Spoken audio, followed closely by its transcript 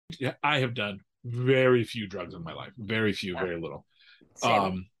I have done very few drugs in my life. Very few, Yeah, very little.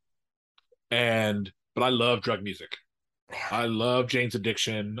 same. Um, but I love drug music. I love Jane's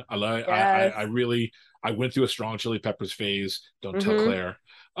Addiction. I Yes. really I went through a strong Chili Peppers phase. Don't tell Mm-hmm. Claire.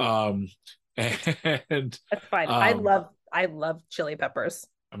 Um, and That's fine. um, I love chili peppers.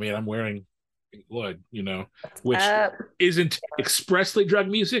 I mean, I'm wearing Pink Floyd, What's which up? isn't expressly drug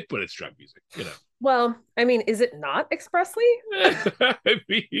music, but it's drug music. Well, I mean, is it not expressly? I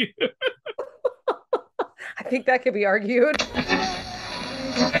mean, I think that could be argued.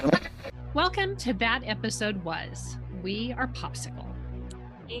 Welcome to That Episode Was. We are Popsicle.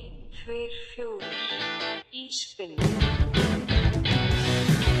 Ich will fühlen. Ich bin.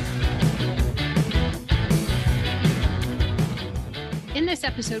 In this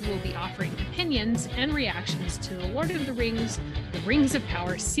episode, we'll be offering opinions and reactions to The Lord of the Rings, The Rings of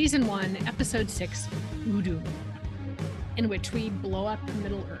Power, Season 1, Episode 6, Udun, in which we blow up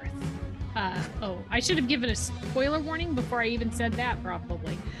Middle Earth. I should have given a spoiler warning before I even said that,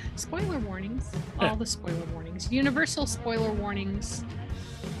 probably. Spoiler warnings, all the spoiler warnings, universal spoiler warnings.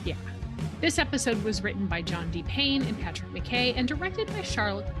 Yeah. This episode was written by John D. Payne and Patrick McKay and directed by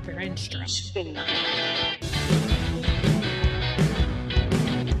Charlotte Berenstrom. Ich bin.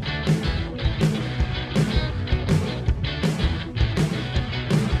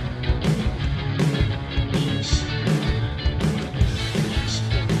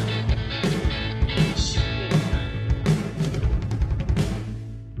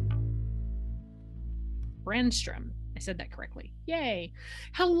 Berenstrom. I said that correctly. Yay.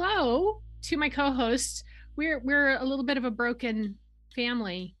 Hello to my co-hosts. We're a little bit of a broken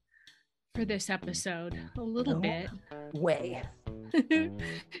family for this episode. A little bit. Way.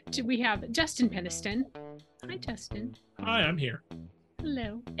 We have Justin Peniston. Hi, Justin. hi, I'm here.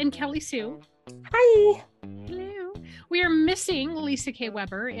 Hello. And Kelly Sue. Hi. Hello. We are missing Lisa K.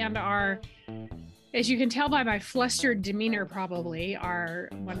 Weber and our, as you can tell by my flustered demeanor, probably our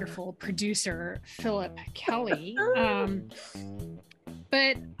wonderful producer, Philip Kelly.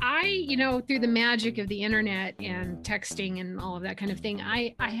 But I, through the magic of the internet and texting and all of that kind of thing,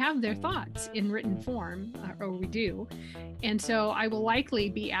 I have their thoughts in written form, or we do. And so I will likely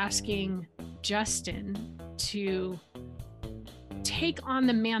be asking Justin to take on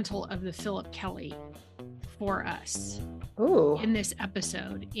the mantle of the Philip Kelly for us Ooh. in this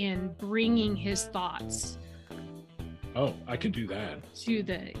episode, in bringing his thoughts Oh, I can do that. to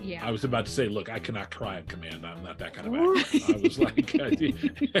the, I was about to say, look, I cannot cry on command. I'm not that kind of actor. I was like,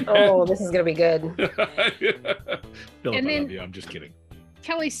 Oh, this is gonna be good. Philip, And I then- love you. I'm just kidding.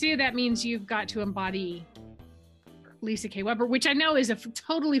 Kelly Sue, that means you've got to embody Lisa K. Weber, which I know is a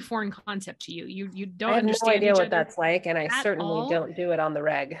totally foreign concept to you. You don't I have no understand idea each what other, that's like, and I at certainly all. don't do it on the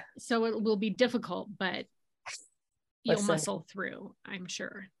reg. so it will be difficult, but you'll Listen. muscle through, I'm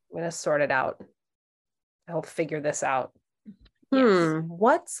sure. I'm gonna sort it out. I'll figure this out. Yes.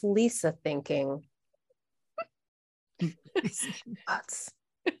 What's Lisa thinking? Nuts.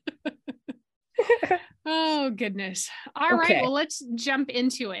 Oh goodness. All right. Okay. Well, let's jump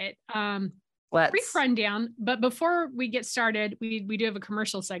into it. Let's. Brief rundown, but before we get started, we do have a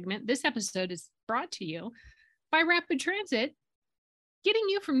commercial segment. This episode is brought to you by Rapid Transit, getting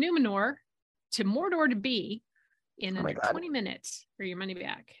you from Numenor to Mordor to be in Oh my under God. 20 minutes for your money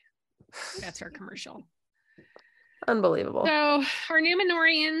back. That's our commercial. Unbelievable. So our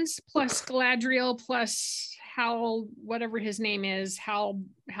Numenorians plus Galadriel plus Hal, whatever his name is, Halbrand.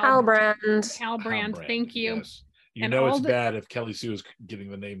 Halbrand. Halbrand, Thank you. Yes. You And know all it's the- bad if Kelly Sue is getting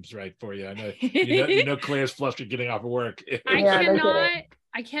the names right for you. I know. You know Claire's flustered getting off of work. I Yeah, no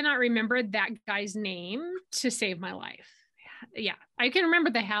kidding. cannot remember that guy's name to save my life. Yeah, I can remember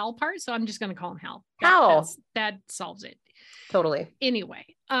the Hal part, so I'm just going to call him Hal. Hal. That solves it. Totally. Anyway,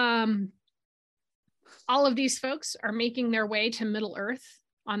 all of these folks are making their way to Middle Earth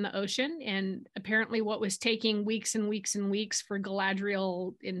on the ocean, and apparently what was taking weeks and weeks and weeks for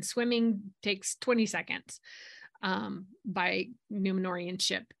Galadriel in swimming takes 20 seconds by Numenorian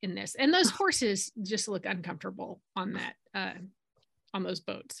ship in this. And those horses just look uncomfortable on that on those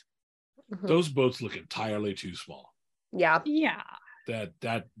boats. Those boats look entirely too small. Yeah. Yeah.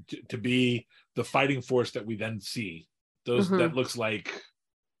 That to be the fighting force that we then see. That looks like,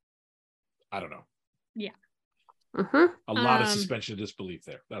 I don't know, a lot of suspension of disbelief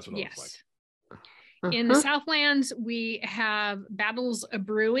there. That's what it looks like. In the Southlands, we have battles a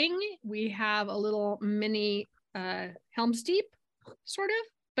brewing. We have a little mini Helm's Deep, sort of,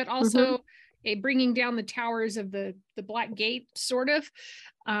 but also a bringing down the towers of the Black Gate, sort of.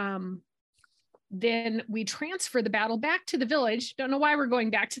 then we transfer the battle back to the village. Don't know why we're going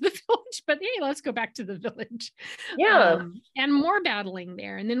back to the village, but hey, let's go back to the village. Yeah. And more battling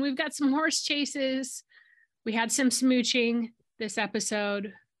there. And then we've got some horse chases. We had some smooching this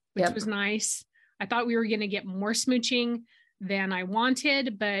episode, which was nice. I thought we were going to get more smooching than I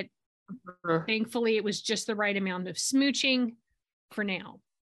wanted, but thankfully it was just the right amount of smooching for now.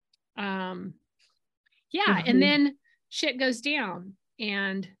 And then shit goes down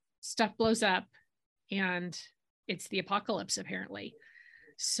and stuff blows up and it's the apocalypse apparently.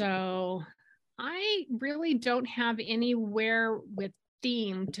 So I really don't have anywhere with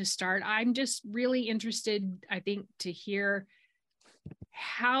theme to start. I'm just really interested, I think, to hear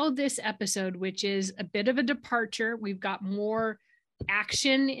how this episode, which is a bit of a departure, we've got more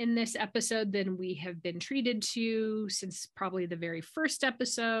action in this episode than we have been treated to since probably the very first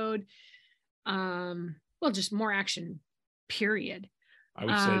episode. Just more action, period. I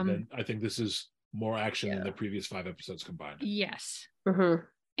would say that I think this is more action than the previous 5 episodes combined. Yes.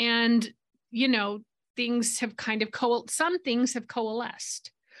 And, things have kind of some things have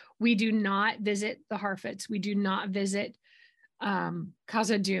coalesced. We do not visit the Harfoots. We do not visit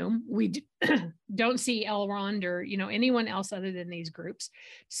Khazad-dûm. We don't see Elrond or, anyone else other than these groups.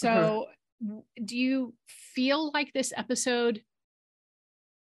 So do you feel like this episode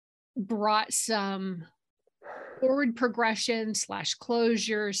brought some forward progression /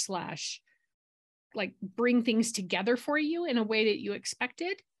 closure / like bring things together for you in a way that you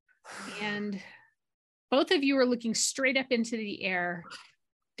expected? And both of you are looking straight up into the air,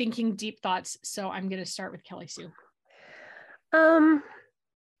 thinking deep thoughts. So I'm going to start with Kelly Sue.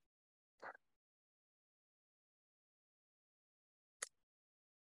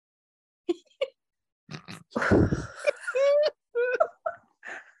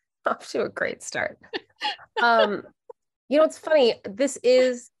 Off to a great start. It's funny.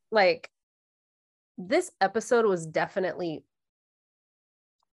 This episode was definitely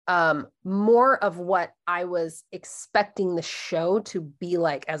more of what I was expecting the show to be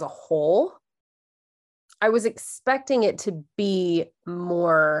like as a whole. I was expecting it to be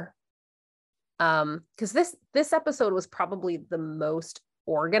more because this episode was probably the most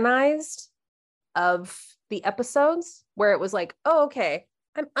organized of the episodes, where it was like, oh, okay,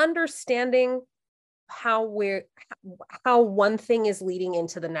 I'm understanding how one thing is leading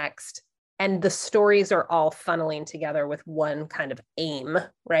into the next, and the stories are all funneling together with one kind of aim,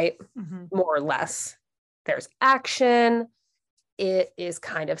 right? More or less. There's action. It is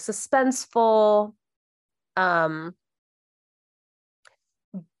kind of suspenseful.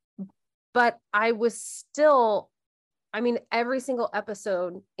 But I was still, every single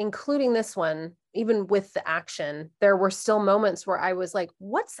episode, including this one, even with the action, there were still moments where I was like,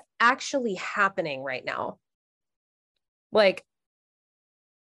 what's actually happening right now?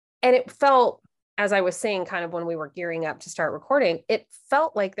 And it felt, as I was saying, kind of when we were gearing up to start recording, it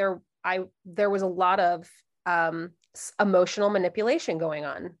felt like there was a lot of emotional manipulation going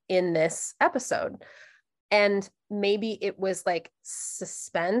on in this episode. And maybe it was like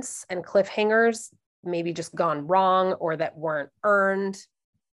suspense and cliffhangers maybe just gone wrong or that weren't earned.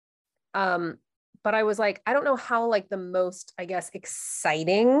 But I was like, I don't know how like the most, I guess,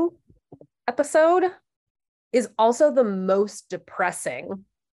 exciting episode is also the most depressing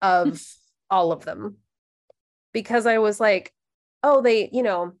of all of them. Because I was like, oh, they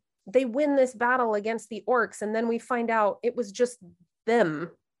win this battle against the orcs. And then we find out it was just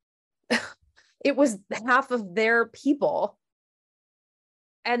them. It was half of their people.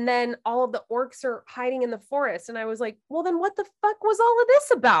 And then all of the orcs are hiding in the forest. And I was like, well, then what the fuck was all of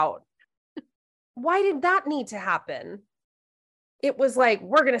this about? Why did that need to happen? It was like,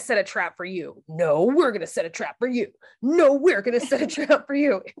 we're going to set a trap for you. No, we're going to set a trap for you. No, we're going to set a trap for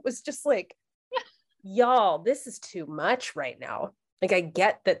you. It was just like, y'all, this is too much right now. Like, I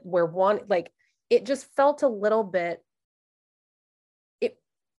get that we're one, like, it just felt a little bit,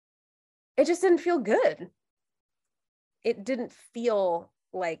 it just didn't feel good. It didn't feel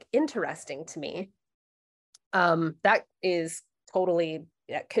like interesting to me. That is totally,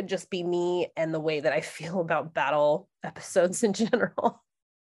 that could just be me and the way that I feel about battle episodes in general.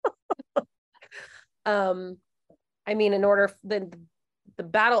 In order, the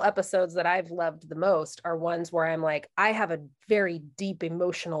battle episodes that I've loved the most are ones where I'm like, I have a very deep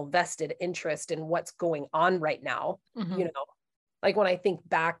emotional vested interest in what's going on right now. Mm-hmm. Like when I think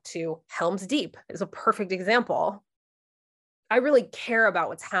back to Helm's Deep is a perfect example. I really care about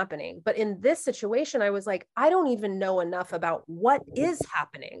what's happening. But in this situation, I was like, I don't even know enough about what is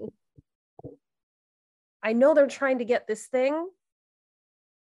happening. I know they're trying to get this thing.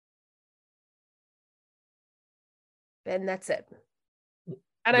 And that's it.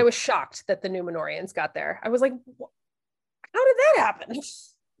 And I was shocked that the Numenorians got there. I was like, how did that happen?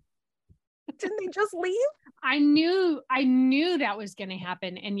 Didn't they just leave? I knew that was going to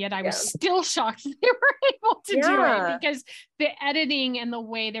happen, and yet I was still shocked that they were able to do it, because the editing and the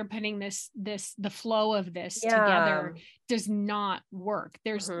way they're putting the flow of this together does not work.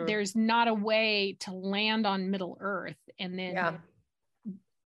 There's not a way to land on Middle Earth and then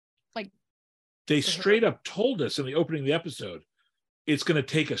like they straight up told us in the opening of the episode, it's going to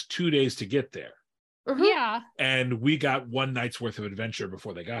take us 2 days to get there. Yeah, and we got one night's worth of adventure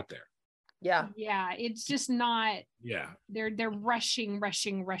before they got there. Yeah, it's just not. Yeah, they're rushing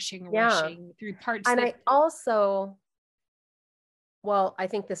through parts. And I also, well, I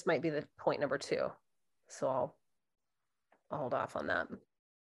think this might be the point number 2, so I'll hold off on that.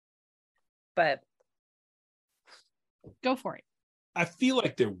 But go for it. I feel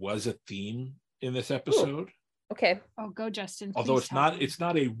like there was a theme in this episode. Ooh. Okay. Oh, go Justin. Although it's not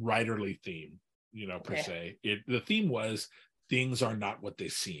a writerly theme, per se. The theme was things are not what they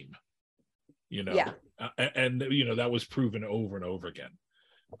seem. And that was proven over and over again.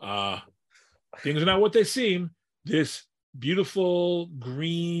 Things are not what they seem. This beautiful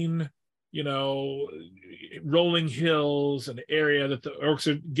green, rolling hills, an area that the orcs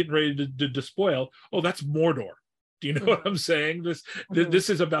are getting ready to despoil. Oh, that's Mordor. Do you know what I'm saying? This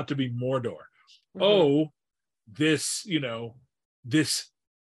is about to be Mordor. Oh, this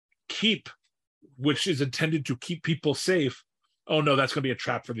keep, which is intended to keep people safe. Oh no, that's going to be a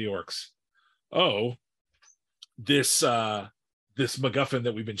trap for the orcs. Oh, this MacGuffin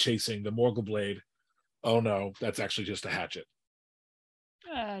that we've been chasing, the Morgul Blade. Oh no, that's actually just a hatchet.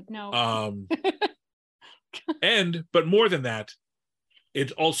 No. But more than that,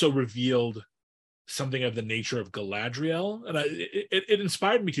 it also revealed something of the nature of Galadriel, and it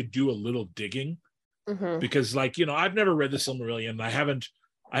inspired me to do a little digging, because, I've never read the Silmarillion. I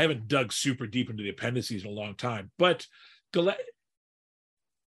haven't dug super deep into the appendices in a long time, but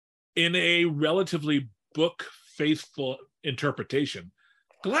in a relatively book faithful interpretation,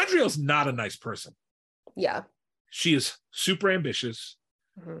 Galadriel's not a nice person. Yeah, she is super ambitious.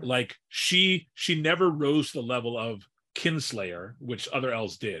 Like she never rose to the level of Kinslayer, which other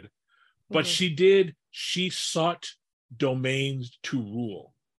elves did, but she sought domains to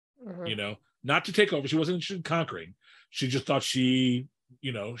rule, not to take over. She wasn't interested in conquering. She just thought she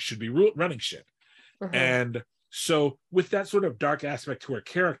should be running shit. And so with that sort of dark aspect to her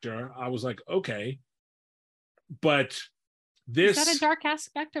character, I was like, okay, but this... Is that a dark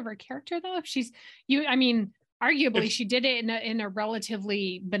aspect of her character, though? Arguably she did it in a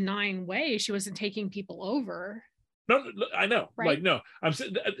relatively benign way. She wasn't taking people over. No, I know. Right? Like, no, I'm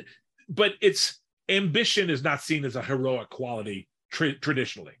saying, but it's ambition is not seen as a heroic quality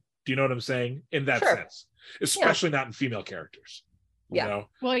traditionally. Do you know what I'm saying? In that sense, especially not in female characters. Well,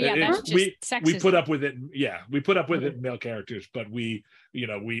 that's just sexism. We put up with it. We put up with it in male characters, but we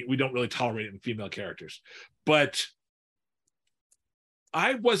don't really tolerate it in female characters. But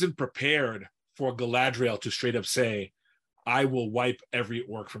I wasn't prepared for Galadriel to straight up say, I will wipe every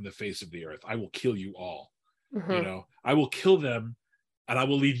orc from the face of the earth. I will kill you all. I will kill them, and I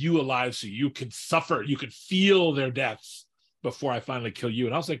will leave you alive so you can suffer. You can feel their deaths before I finally kill you.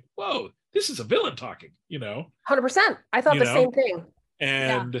 And I was like, whoa, this is a villain talking, 100%. I thought the same thing.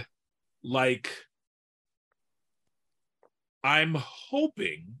 And I'm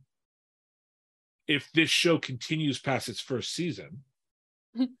hoping if this show continues past its first season,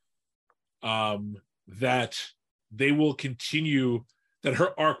 that they will continue, that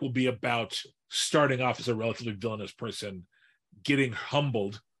her arc will be about starting off as a relatively villainous person, getting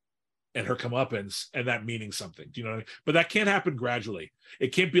humbled and her comeuppance, and that meaning something. Do you know what I mean? But that can't happen gradually.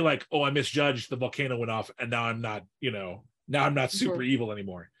 It can't be like, oh, I misjudged, the volcano went off, and now I'm not, now I'm not super evil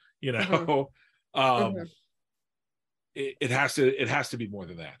anymore. It has to be more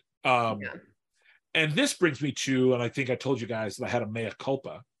than that. And this brings me to, and I think I told you guys that I had a mea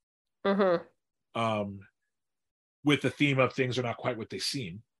culpa, with the theme of things are not quite what they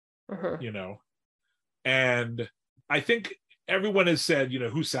seem, and I think everyone has said,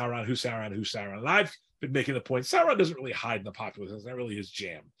 who's Sauron, and I've been making the point, Sauron doesn't really hide in the populace. It's not really his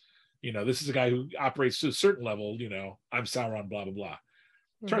jam. This is a guy who operates to a certain level, I'm Sauron, blah, blah, blah.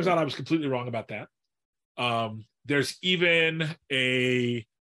 Turns out I was completely wrong about that. There's even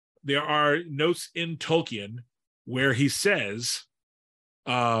there are notes in Tolkien where he says,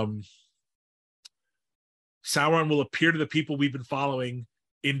 Sauron will appear to the people we've been following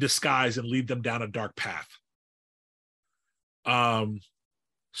in disguise and lead them down a dark path.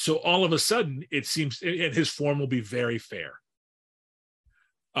 So all of a sudden, it seems, and his form will be very fair.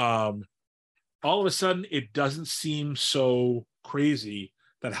 All of a sudden, it doesn't seem so crazy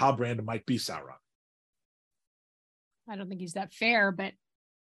that Halbrand might be Sauron. I don't think he's that fair, but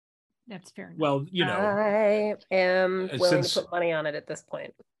that's fair enough. Well, I am willing to put money on it at this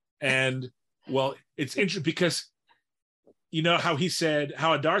point. And well, it's interesting because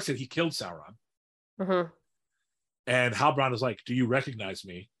how Adar said he killed Sauron. Mm-hmm. And Halbrand is like, do you recognize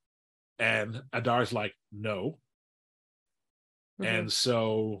me? And Adar's like, no. Mm-hmm. And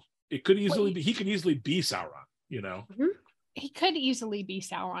so he could easily be Sauron, Mm-hmm. He could easily be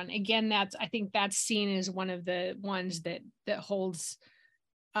Sauron. Again, I think that's seen as one of the ones that holds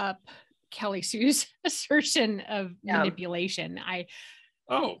up Kelly Sue's assertion of manipulation. I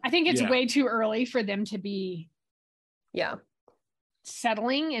think it's way too early for them to be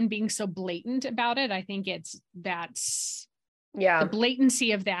settling and being so blatant about it. I think the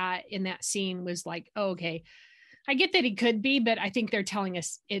blatancy of that in that scene was like, oh, okay, I get that he could be, but I think they're telling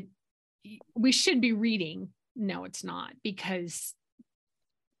us we should be reading. No, it's not, because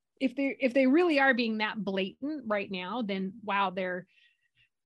if they really are being that blatant right now, then wow, they're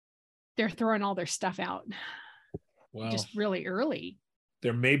throwing all their stuff out just really early.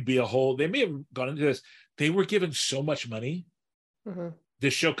 There may be they may have gone into this. They were given so much money. Mm-hmm.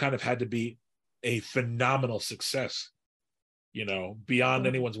 This show kind of had to be a phenomenal success, beyond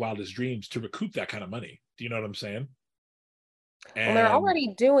anyone's wildest dreams to recoup that kind of money. Do you know what I'm saying? And they're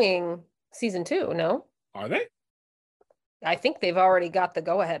already doing season 2, no? Are they? I think they've already got the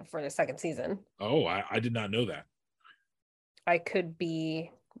go-ahead for the second season. Oh, I did not know that. I could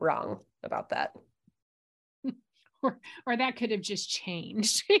be wrong about that. Or that could have just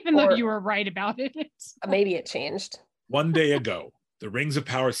changed, even though you were right about it. Maybe it changed. One day ago, The Rings of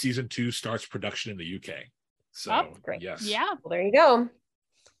Power season 2 starts production in the UK. So, great. Yes. Yeah. Well, there you go.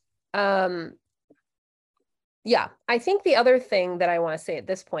 Yeah, I think the other thing that I want to say at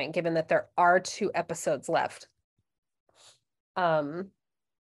this point, given that there are 2 episodes left,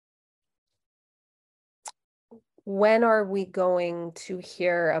 when are we going to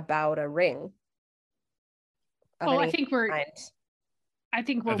hear about a ring? I think we're that's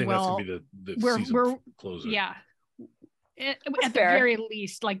gonna be the season closer. Yeah. At the very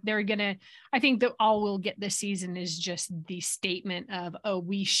least, like I think that all we'll get this season is just the statement of, oh,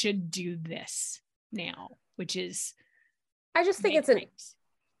 we should do this now, which is, I just think it's an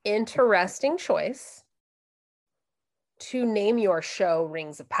interesting choice to name your show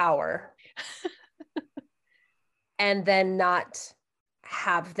Rings of Power and then not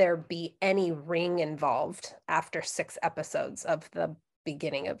have there be any ring involved after 6 episodes of the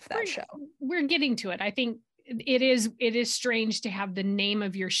beginning of that show. We're getting to it. I think it is strange to have the name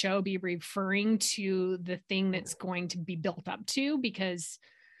of your show be referring to the thing that's going to be built up to, because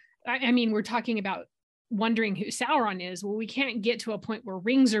I mean, we're talking about wondering who Sauron is. Well, we can't get to a point where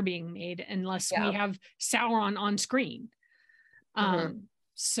rings are being made unless we have Sauron on screen.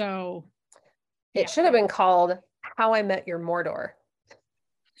 So it should have been called How I Met Your Mordor.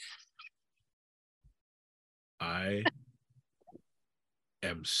 I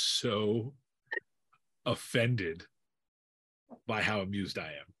am so offended by how amused I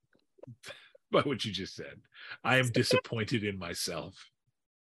am by what you just said. I am disappointed in myself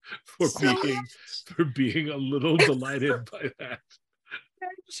for being a little delighted by that.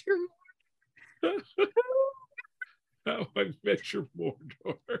 How I Met Your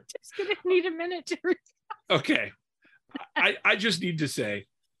Mordor. Just gonna need a minute to. Okay, I just need to say,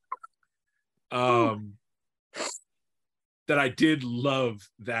 that I did love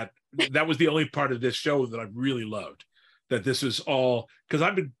that. That was the only part of this show that I really loved. That this was all, because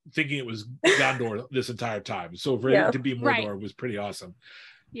I've been thinking it was Gondor this entire time. So for it to be Mordor was pretty awesome.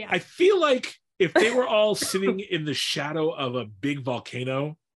 Yeah, I feel like if they were all sitting in the shadow of a big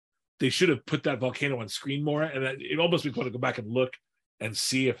volcano, they should have put that volcano on screen more. And it almost makes me want to go back and look and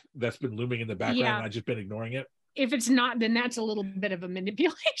see if that's been looming in the background. And I've just been ignoring it. If it's not, then that's a little bit of a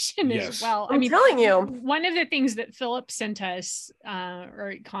manipulation as well. I'm telling you, one of the things that Philip sent us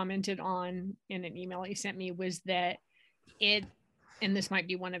or commented on in an email he sent me was that and this might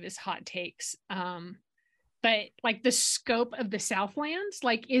be one of his hot takes, but like the scope of the Southlands,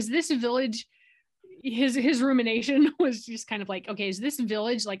 like, is this village, his rumination was just kind of like, okay, is this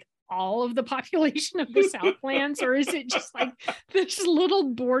village like all of the population of the Southlands, or is it just like this little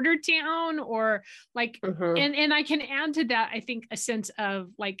border town, or like, and I can add to that, I think, a sense of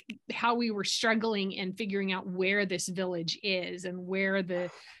like how we were struggling and figuring out where this village is and where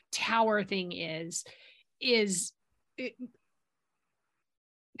the tower thing is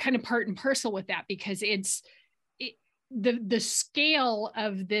kind of part and parcel with that, because the scale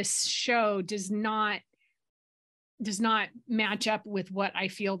of this show does not match up with what I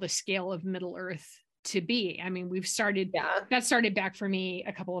feel the scale of Middle Earth to be. I mean, that started back for me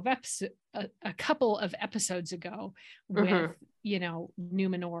a couple of episodes ago with,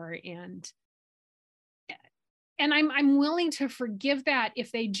 Numenor, and I'm willing to forgive that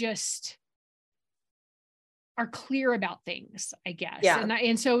if they just are clear about things, I guess. Yeah.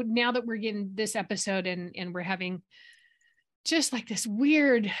 And so now that we're getting this episode and we're having just like this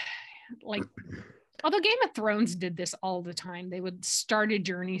weird, like, although Game of Thrones did this all the time, they would start a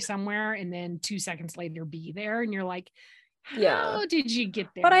journey somewhere and then 2 seconds later be there. And you're like, how did you get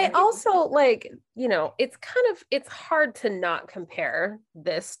there? But I also it's hard to not compare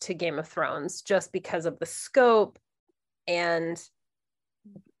this to Game of Thrones just because of the scope and,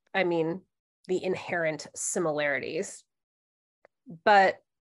 I mean, the inherent similarities. But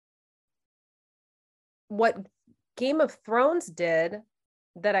what Game of Thrones did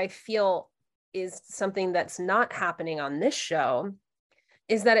that I feel is something that's not happening on this show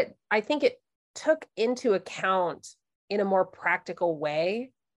is that I think it took into account in a more practical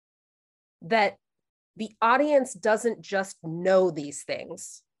way that the audience doesn't just know these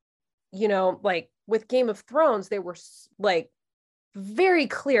things. Like with Game of Thrones, they were like very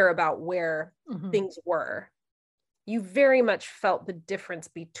clear about where things were. You very much felt the difference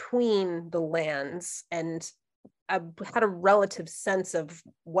between the lands and had a relative sense of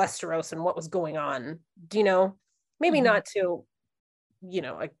Westeros and what was going on. Maybe not to,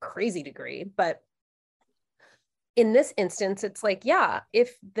 a crazy degree, but in this instance, it's like,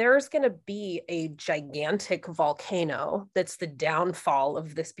 if there's going to be a gigantic volcano that's the downfall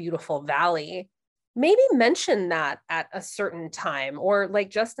of this beautiful valley, maybe mention that at a certain time, or like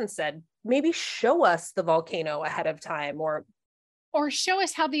Justin said, maybe show us the volcano ahead of time, or show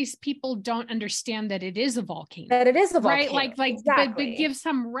us how these people don't understand that it is a volcano. Right? Like, exactly. but give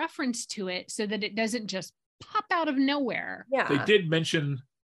some reference to it so that it doesn't just pop out of nowhere. Yeah. They did mention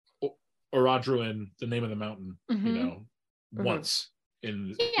Orodruin, the name of the mountain, once.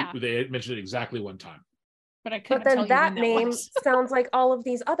 They had mentioned it exactly one time. But I couldn't tell you then that name was. sounds like all of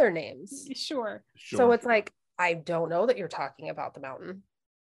these other names. Sure. So it's like, I don't know that you're talking about the mountain.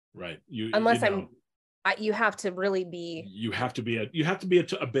 Right. Unless you have to really be. You have to be a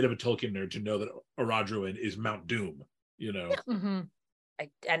bit of a Tolkien nerd to know that Orodruin is Mount Doom. Yeah.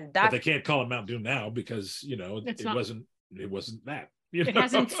 But they can't call it Mount Doom now because it wasn't that. It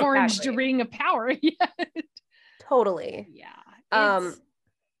hasn't forged a ring of power yet. Totally. Yeah.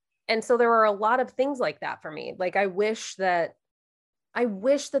 And so there were a lot of things like that for me. Like I wish that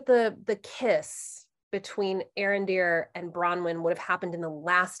the kiss between Arondir and Bronwyn would have happened in the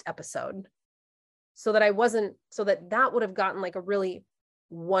last episode, so that that would have gotten like a really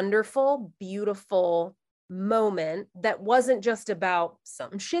wonderful, beautiful moment that wasn't just about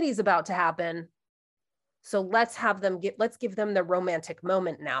something shitty's about to happen. So let's give them the romantic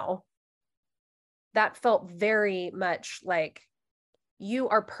moment now. That felt very much like you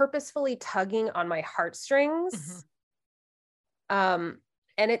are purposefully tugging on my heartstrings.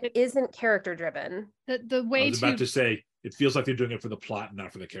 And it isn't character driven. The way I was about to say, it feels like they're doing it for the plot,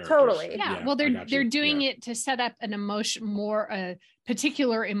 not for the characters. Totally. Yeah. Well, they're doing it to set up an a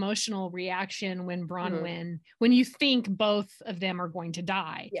particular emotional reaction when Bronwyn, when you think both of them are going to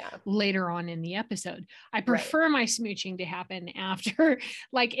die later on in the episode. I prefer my smooching to happen after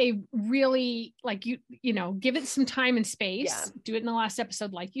like a really, like, give it some time and space, do it in the last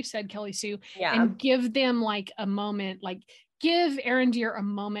episode, like you said, Kelly Sue, and give them like a moment, like give Arondir a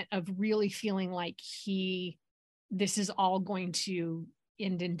moment of really feeling like this is all going to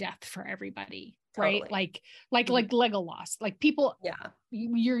end in death for everybody. Totally. Right? Like Legolas, like people,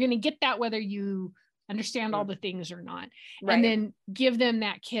 you're going to get that whether you understand all the things or not. Right. And then give them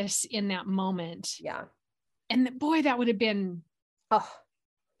that kiss in that moment. Yeah. And boy, that would have been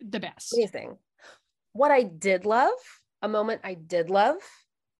the best. Amazing. What I did love, a moment I did love,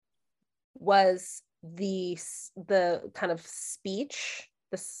 was the kind of speech,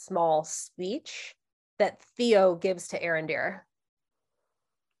 the small speech that Theo gives to Arondir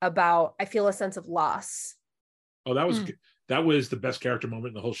about, I feel a sense of loss. Oh, that was the best character moment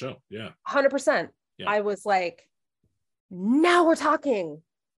in the whole show. Yeah. 100%. Yeah. I was like, now we're talking.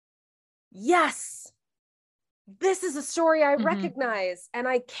 Yes. This is a story I recognize and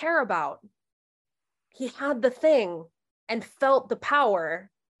I care about. He had the thing and felt the power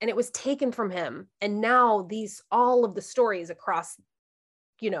and it was taken from him. And now all of the stories across,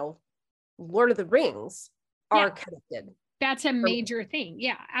 Lord of the Rings are connected. That's a major thing.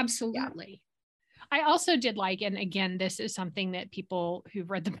 Yeah, absolutely. Yeah. I also did like, and again, this is something that people who've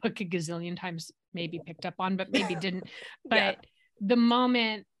read the book a gazillion times maybe picked up on, but maybe didn't. But the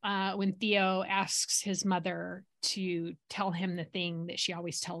moment when Theo asks his mother to tell him the thing that she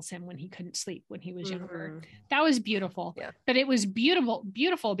always tells him when he couldn't sleep when he was younger, that was beautiful. Yeah. But it was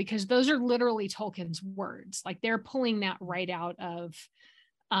beautiful because those are literally Tolkien's words. Like they're pulling that right out of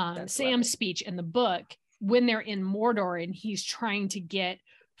Sam's speech in the book when they're in Mordor and he's trying to get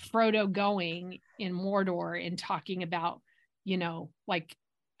Frodo going in Mordor and talking about, you know, like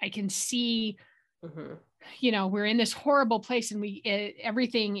I can see, you know, we're in this horrible place and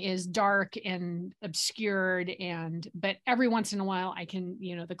everything is dark and obscured, but every once in a while I can,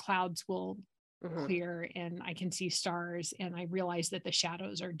 you know, the clouds will clear and I can see stars, and I realize that the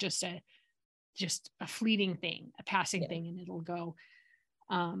shadows are just a fleeting thing, a passing thing, and it'll go.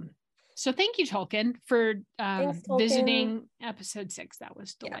 So thank you, Tolkien, for Thanks, Tolkien. visiting episode 6. That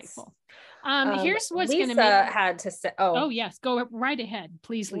was delightful. Yes. Here's what's going to make... Lisa had to say... Oh, yes. Go right ahead,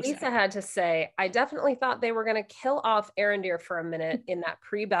 please, Lisa. Lisa had to say, I definitely thought they were going to kill off Arondir for a minute in that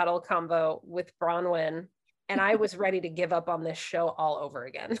pre-battle convo with Bronwyn, and I was ready to give up on this show all over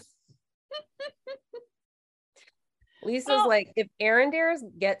again. Lisa's like, if Arondir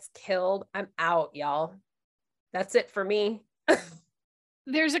gets killed, I'm out, y'all. That's it for me.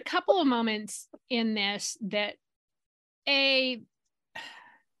 There's a couple of moments in this that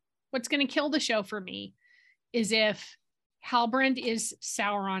what's going to kill the show for me is if Halbrand is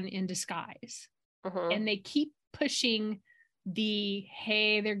Sauron in disguise, and they keep pushing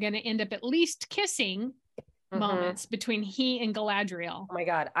they're going to end up at least kissing moments between he and Galadriel. Oh my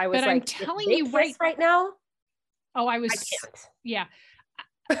God. I was but like, I'm telling you right now. Oh, I can't. Yeah.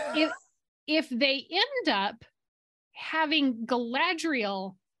 if they end up having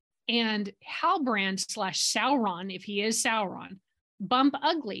Galadriel and Halbrand / Sauron, if he is Sauron, bump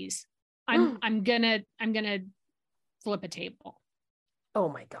uglies, I'm gonna flip a table. Oh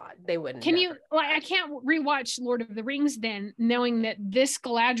my God, they wouldn't. Can you I can't rewatch Lord of the Rings then, knowing that this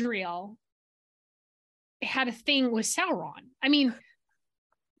Galadriel had a thing with Sauron. I mean,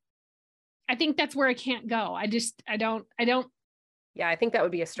 I think that's where I can't go. I don't. Yeah, I think that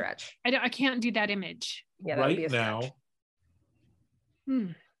would be a stretch. I can't do that image. Yeah, that would be a stretch.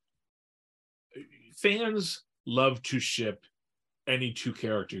 Now, fans love to ship any two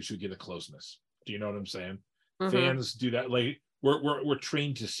characters who get a closeness. Do you know what I'm saying? Fans do that. Like we're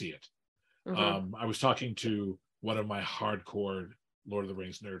trained to see it. I was talking to one of my hardcore Lord of the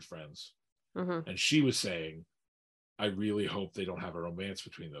Rings nerd friends, and she was saying, I really hope they don't have a romance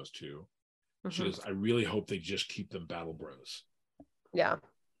between those two. She goes, I really hope they just keep them battle bros. Yeah.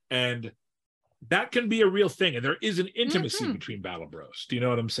 And that can be a real thing. And there is an intimacy between battle bros. Do you know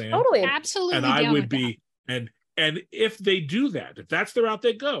what I'm saying? Totally. Absolutely. And I would be, and if they do that, if that's the route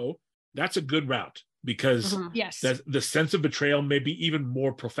they go, that's a good route, because yes, the sense of betrayal may be even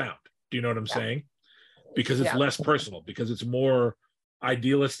more profound. Do you know what I'm saying? Because it's less personal, because it's more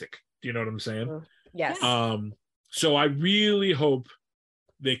idealistic. Do you know what I'm saying? Yes. So I really hope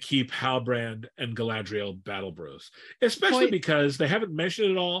they keep Halbrand and Galadriel battle bros, especially because they haven't mentioned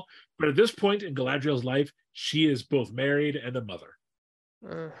it at all. But at this point in Galadriel's life, she is both married and a mother.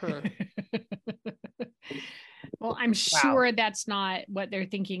 Well, I'm sure that's not what they're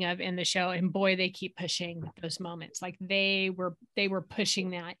thinking of in the show. And boy, they keep pushing those moments. Like they were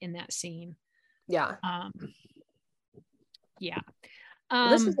pushing that in that scene. Yeah. Yeah.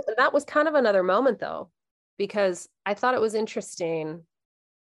 That was kind of another moment though, because I thought it was interesting.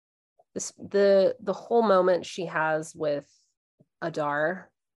 The whole moment she has with Adar.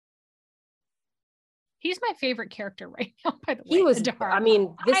 He's my favorite character right now, by the way. He was, Adar. I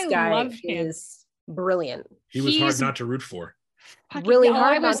mean, this guy is brilliant. He was hard not to root for. Really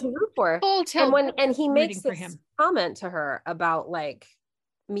hard not to root for. And he makes this comment to her about like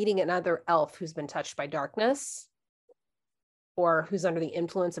meeting another elf who's been touched by darkness, or who's under the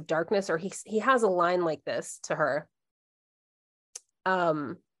influence of darkness, or he has a line like this to her.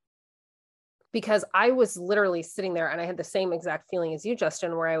 Because I was literally sitting there and I had the same exact feeling as you,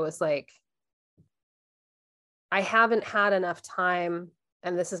 Justin, where I was like, I haven't had enough time,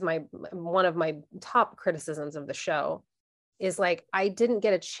 and this is one of my top criticisms of the show, is like, I didn't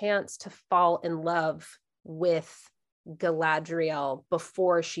get a chance to fall in love with Galadriel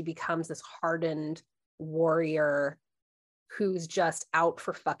before she becomes this hardened warrior who's just out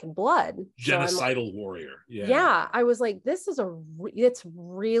for fucking blood. Genocidal warrior. Yeah. I was like, this is it's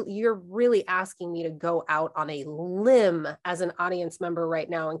real. You're really asking me to go out on a limb as an audience member right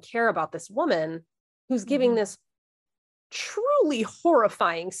now and care about this woman who's giving this truly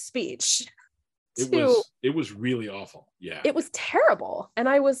horrifying speech. It was really awful. Yeah. It was terrible. And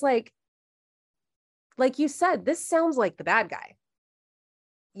I was like you said, this sounds like the bad guy,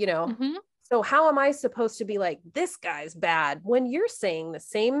 you know? So how am I supposed to be like, this guy's bad when you're saying the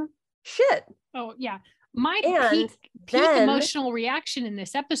same shit? Oh yeah. My And peak emotional reaction in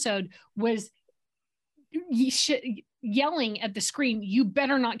this episode was yelling at the screen, you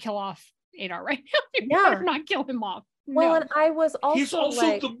better not kill off Adar right now. You better not kill him off. Well, and I was also he's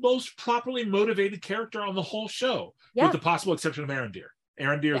also the most properly motivated character on the whole show, with the possible exception of Arondir.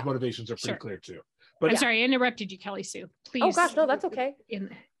 Arondir's motivations are pretty clear too. But I'm sorry, I interrupted you, Kelly Sue. Please. Oh gosh, no, that's okay.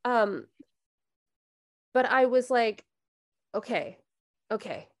 But I was like, okay,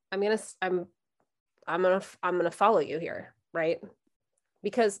 I'm gonna follow you here, right?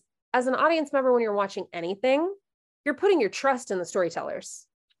 Because as an audience member, when you're watching anything, you're putting your trust in the storytellers.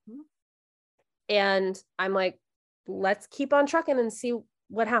 Mm-hmm. And I'm like, let's keep on trucking and see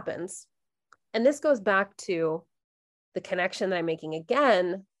what happens. And this goes back to the connection that I'm making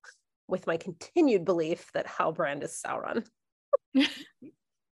again with my continued belief that Halbrand is Sauron.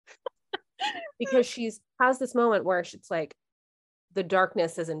 Because she has this moment where it's like the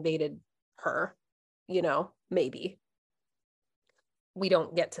darkness has invaded her, maybe. We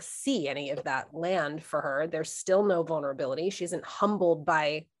don't get to see any of that land for her. There's still no vulnerability. She isn't humbled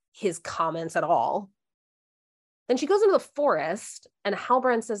by his comments at all. Then she goes into the forest, and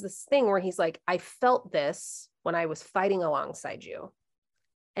Halbrand says this thing where he's like, I felt this when I was fighting alongside you.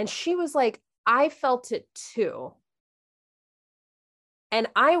 And she was like, I felt it too. And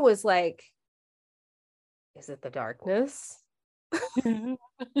I was like, is it the darkness? And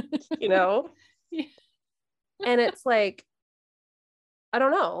it's like, I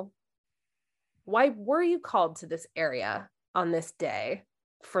don't know. Why were you called to this area on this day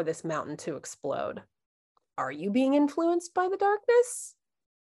for this mountain to explode? Are you being influenced by the darkness?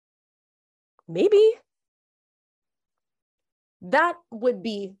 Maybe. That would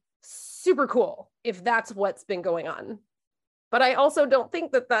be super cool if that's what's been going on. But I also don't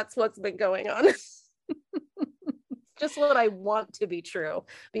think that that's what's been going on. Just what I want to be true.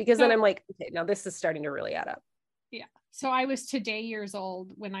 Because then I'm like, okay, now this is starting to really add up. Yeah. So I was today years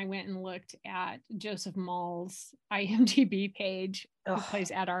old when I went and looked at Joseph Mall's IMDb page, who plays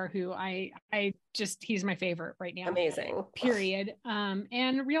Adar, who I just, he's my favorite right now. Amazing. Period.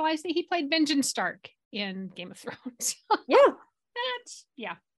 And realized that he played Benjen Stark in Game of Thrones.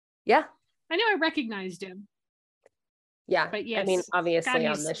 Yeah. I know I recognized him. Yeah. But yes, I mean, obviously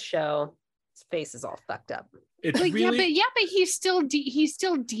on this show, his face is all fucked up. But he's still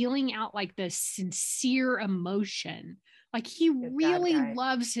dealing out like the sincere emotion. Like he really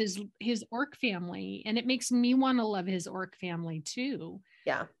loves his orc family, and it makes me want to love his orc family too.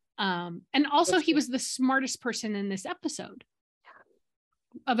 Yeah. And also he was the smartest person in this episode.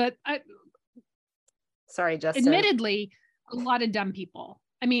 Sorry, Justin. Admittedly, a lot of dumb people.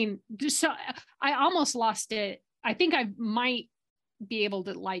 I mean, so I almost lost it. I think I might be able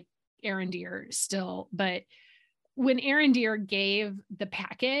to like Arondir still, but when Arondir gave the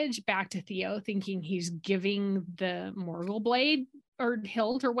package back to Theo, thinking he's giving the Morgul blade or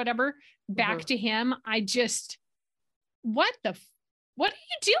hilt or whatever back to him, I just, what are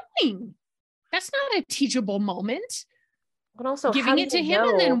you doing? That's not a teachable moment. But also giving it to him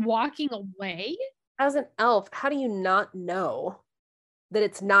and then walking away. As an elf, how do you not know that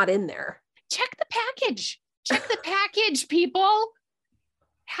it's not in there? Check the package. Check the package, people.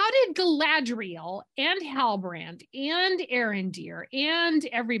 How did Galadriel and Halbrand and Arondir and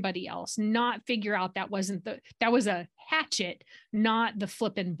everybody else not figure out that was a hatchet, not the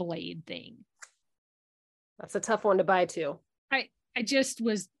flippin' blade thing? That's a tough one to buy too. I just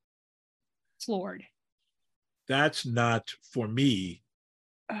was floored. That's not, for me,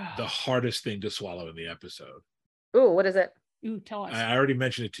 the hardest thing to swallow in the episode. Ooh, what is it? Ooh, tell us. I already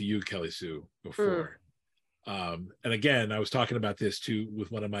mentioned it to you, Kelly Sue, before. And again, I was talking about this too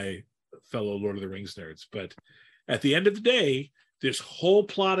with one of my fellow Lord of the Rings nerds, but at the end of the day, this whole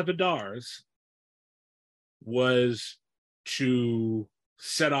plot of Adar's was to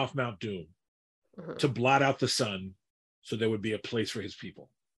set off Mount Doom, to blot out the sun so there would be a place for his people.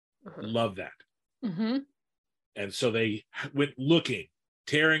 Love that. And so they went looking,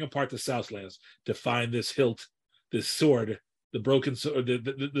 tearing apart the Southlands to find this hilt, this sword, the broken sword,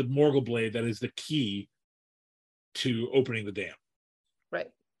 the Morgul blade that is the key to opening the dam. Right.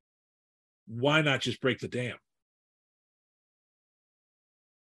 Why not just break the dam?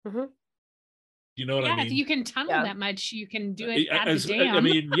 You know what I mean? If you can tunnel that much, you can do it at the dam. I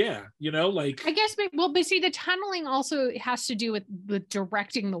mean, like I guess, but see, the tunneling also has to do with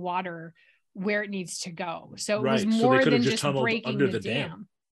directing the water where it needs to go. So it was more than just breaking under the dam.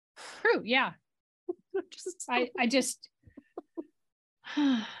 True, yeah. I just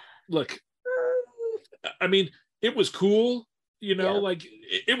look. I mean, it was cool You know, like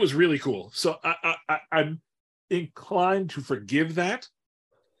it was really cool. So I'm inclined to forgive that.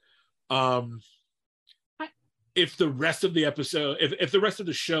 If the rest of the episode, if the rest of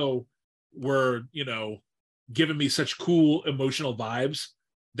the show were, you know, giving me such cool emotional vibes,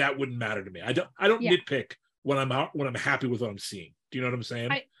 that wouldn't matter to me. I don't nitpick when I'm happy with what I'm seeing. Do you know what I'm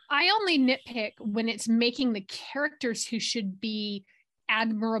saying? I only nitpick when it's making the characters who should be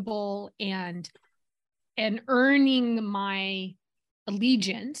admirable and earning my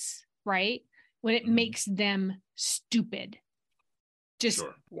allegiance, right? When it makes them stupid, just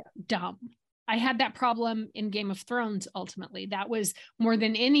dumb. I had that problem in Game of Thrones. Ultimately, that was more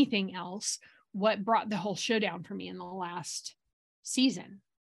than anything else what brought the whole showdown for me in the last season.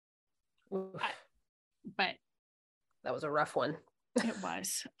 But that was a rough one. It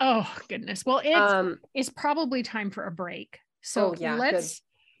was. Oh goodness. Well, it's probably time for a break. So let's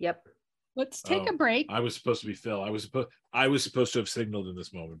take a break. I was supposed to be Phil. I was supposed to have signaled in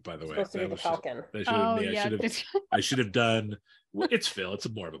this moment, by the way. Supposed to be the Falcon. I should have done. Well, it's Phil. It's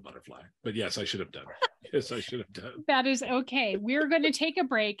more of a butterfly. But yes, I should have done. Yes, I should have done. That is okay. We're going to take a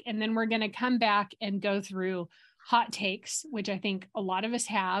break, and then we're going to come back and go through hot takes, which I think a lot of us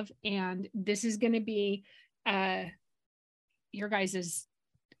have. And this is going to be your guys'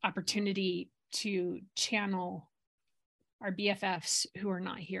 opportunity to channel our BFFs who are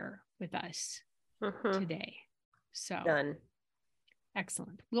not here with us today. So done.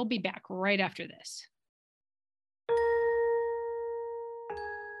 Excellent. We'll be back right after this.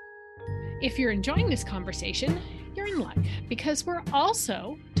 If you're enjoying this conversation, you're in luck, because we're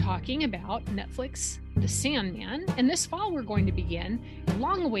also talking about Netflix The Sandman, and this fall we're going to begin a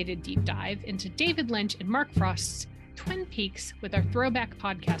long-awaited deep dive into David Lynch and Mark Frost's Twin Peaks with our throwback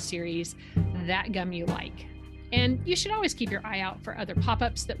podcast series, That Gum You Like. And you should always keep your eye out for other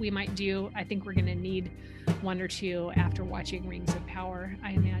pop-ups that we might do. I think we're going to need one or two after watching Rings of Power,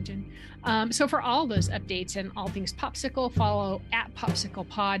 I imagine. So for all those updates and all things Popsicle, follow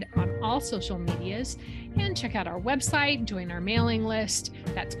 @PopsiclePod on all social medias, and check out our website, join our mailing list.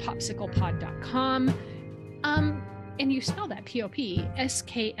 That's popsiclepod.com. And you spell that POPSKLPOD.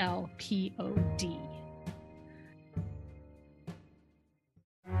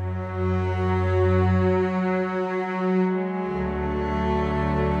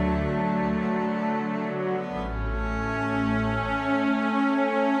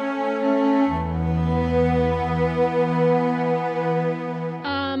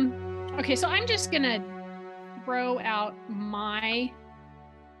 Okay, so I'm just going to throw out my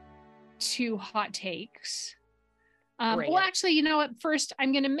two hot takes. Well, actually, you know what? First,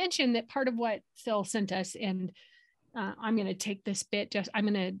 I'm going to mention that part of what Phil sent us, and I'm going to take this bit,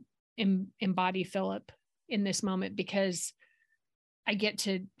 I'm going to embody Philip in this moment, because I get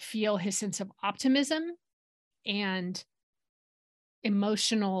to feel his sense of optimism and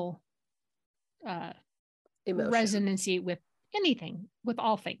emotional resonancy with anything, with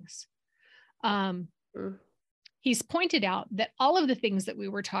all things. He's pointed out that all of the things that we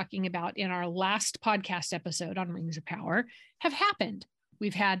were talking about in our last podcast episode on Rings of Power have happened.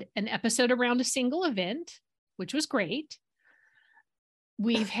 We've had an episode around a single event, which was great.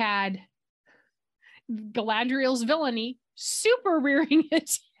 We've had Galadriel's villainy super rearing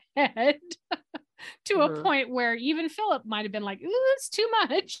its head to a point where even Philip might have been like, ooh, it's too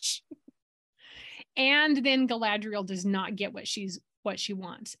much. And then Galadriel does not get what she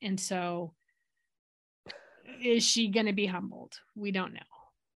wants. And so is she going to be humbled? We don't know.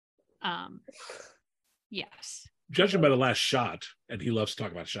 Yes. Judging by the last shot, and he loves to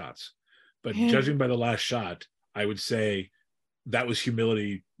talk about shots, but judging by the last shot, I would say that was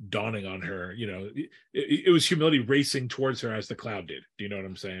humility dawning on her. You know, it was humility racing towards her as the cloud did. Do you know what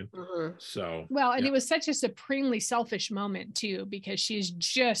I'm saying? So well, and it was such a supremely selfish moment too, because she's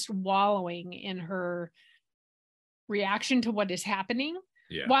just wallowing in her reaction to what is happening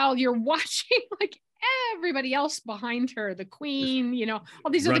while you're watching like everybody else behind her, the queen, you know,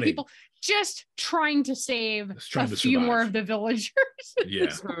 all these other people just trying to save a few more of the villagers at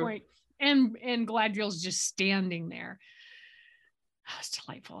this point. And Galadriel's just standing there. Oh, it's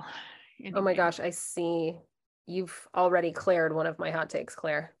delightful. Anyway. Oh my gosh, I see you've already cleared one of my hot takes,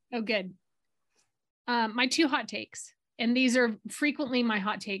 Claire. Oh, good. My two hot takes, and these are frequently my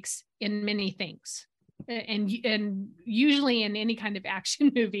hot takes in many things. And usually in any kind of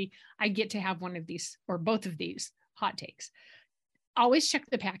action movie, I get to have one of these or both of these hot takes. Always check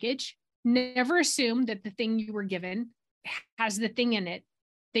the package. Never assume that the thing you were given has the thing in it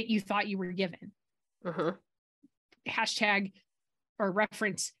that you thought you were given. Hashtag or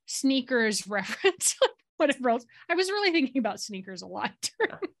reference sneakers, reference whatever else. I was really thinking about sneakers a lot.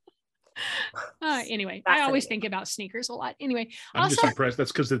 Anyway, I always think about sneakers a lot. Anyway, I'm just impressed.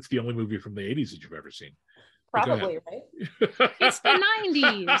 That's because it's the only movie from the 80s that you've ever seen. Probably, right? It's the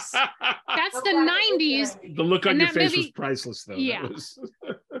 90s. That's the 90s. The look on your face was priceless, though. Yeah.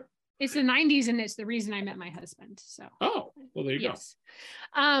 It's the 90s, and it's the reason I met my husband. So. Oh, well, there you go.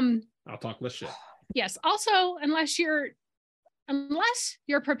 I'll talk less shit. Yes. Also, unless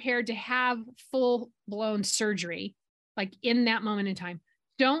you're prepared to have full-blown surgery, like in that moment in time,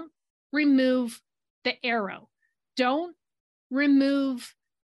 don't remove the arrow. Don't remove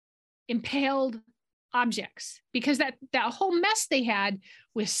impaled objects, because that whole mess they had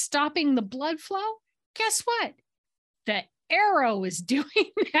with stopping the blood flow, guess what? The arrow is doing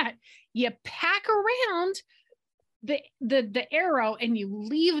that. You pack around the arrow and you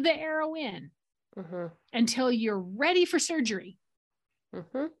leave the arrow in until you're ready for surgery.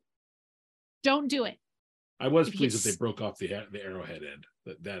 Don't do it. I was pleased that they broke off the arrowhead end.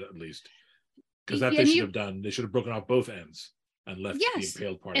 That at least, because that they should have done. They should have broken off both ends and left the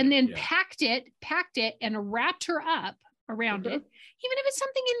impaled part. And then packed it and wrapped her up around it. Even if it's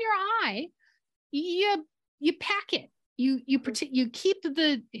something in your eye, you pack it. You keep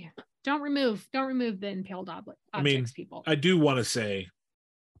the. Don't remove the impaled objects. I mean, people. I do want to say,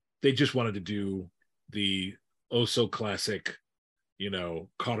 they just wanted to do the oh so classic,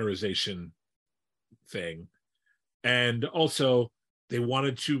 cauterization thing, and also they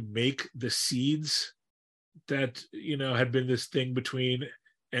wanted to make the seeds that had been this thing between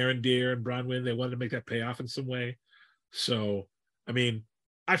Arondir and Bronwyn. They wanted to make that pay off in some way. So, I mean,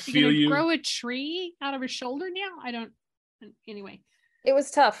 I feel you. Grow a tree out of his shoulder now? I don't. Anyway, it was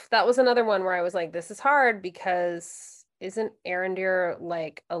tough. That was another one where I was like, this is hard, because isn't Arondir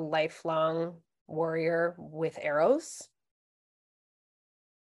like a lifelong warrior with arrows?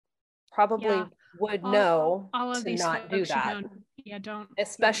 Probably would know to not do that. Don't.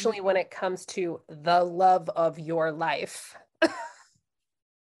 Especially when it comes to the love of your life.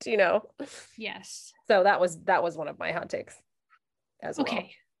 Yes. So that was one of my hot takes as well.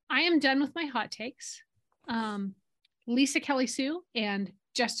 Okay. I am done with my hot takes. Lisa Kelly Sue and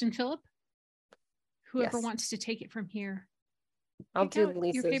Justin Phillip. Whoever wants to take it from here. I'll do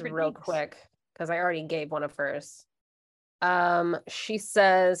Lisa's real quick, because I already gave one of hers. She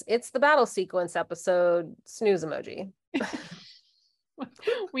says it's the battle sequence episode, snooze emoji.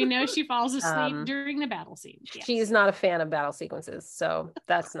 We know she falls asleep during the battle scene. Yes. She's not a fan of battle sequences, so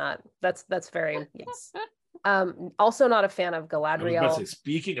that's very yes. Also not a fan of Galadriel.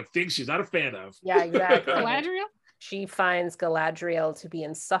 Speaking of things she's not a fan of. Yeah, exactly. Galadriel? She finds Galadriel to be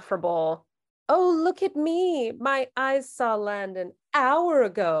insufferable. Oh, look at me. My eyes saw land an hour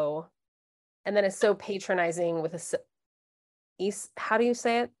ago. And then it's so patronizing with how do you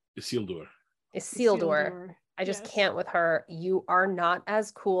say it? Isildur. I just can't with her. You are not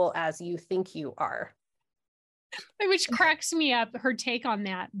as cool as you think you are. Which cracks me up, her take on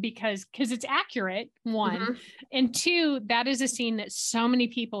that, because it's accurate, one. And two, that is a scene that so many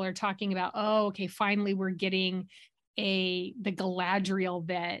people are talking about. Oh, okay, finally we're getting the Galadriel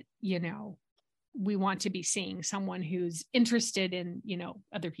that, we want to be seeing, someone who's interested in,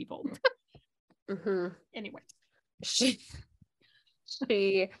 other people. Anyway. She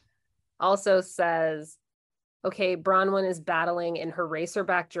also says, okay, Bronwyn is battling in her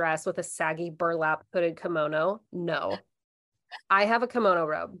racerback dress with a saggy burlap hooded kimono. No. I have a kimono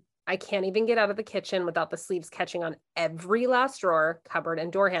robe. I can't even get out of the kitchen without the sleeves catching on every last drawer, cupboard,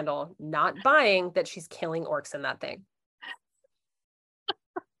 and door handle. Not buying that she's killing orcs in that thing.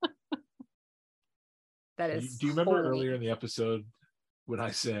 That is. Do you remember earlier in the episode when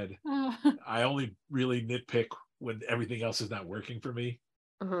I said I only really nitpick when everything else is not working for me?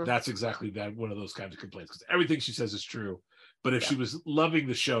 That's exactly that, one of those kinds of complaints, because everything she says is true, but if she was loving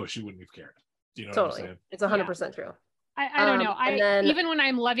the show, she wouldn't have cared. Do you know what I'm saying? It's 100% true. I don't know. Even when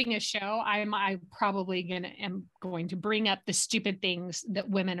I'm loving a show, I probably am going to bring up the stupid things that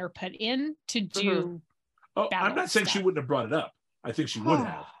women are put in to do. I'm not saying she wouldn't have brought it up. I think she would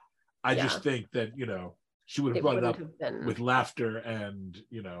have. I just think that she would have brought it up with laughter and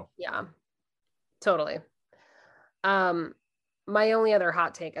Yeah, totally. My only other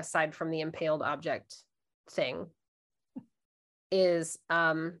hot take, aside from the impaled object thing, is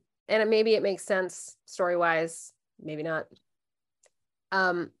and maybe it makes sense story-wise, maybe not.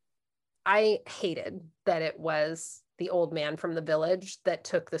 I hated that it was the old man from the village that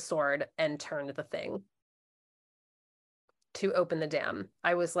took the sword and turned the thing to open the dam.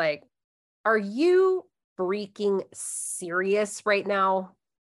 I was like, are you freaking serious right now?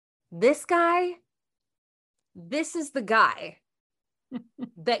 This is the guy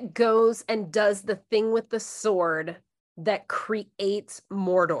that goes and does the thing with the sword that creates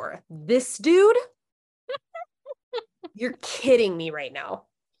Mordor. This dude, you're kidding me right now.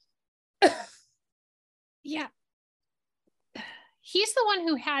 Yeah. He's the one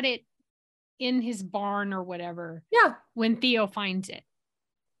who had it in his barn or whatever. Yeah. When Theo finds it.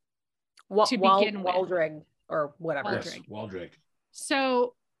 To begin with. Waldreg or whatever. Yes, Waldreg.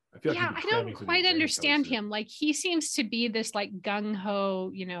 So I feel like I don't quite understand him. Like, he seems to be this like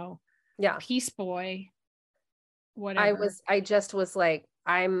gung-ho, peace boy. Whatever. I just was like,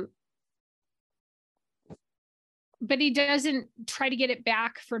 but he doesn't try to get it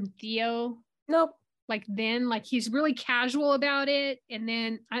back from Theo. Nope. Like he's really casual about it. And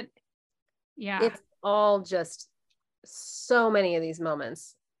then it's all just so many of these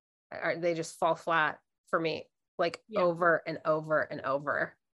moments they just fall flat for me, like over and over and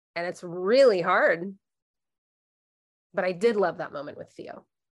over. And it's really hard. But I did love that moment with Theo.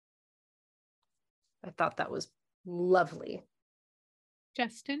 I thought that was lovely.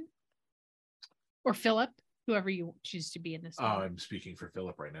 Justin? Or Philip? Whoever you choose to be in this. I'm speaking for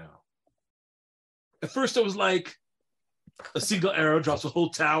Philip right now. At first I was like, a single arrow drops a whole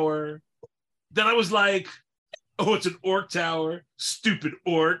tower. Then I was like, oh, it's an orc tower. Stupid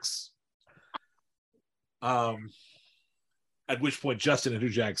orcs. At which point Justin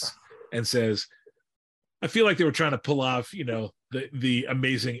interjects and says, I feel like they were trying to pull off, the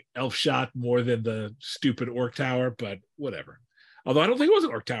amazing elf shot more than the stupid orc tower, but whatever. Although I don't think it was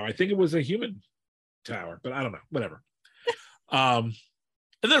an orc tower. I think it was a human tower, but I don't know. Whatever. And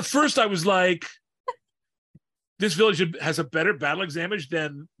then at first I was like, this village has a better battle examinage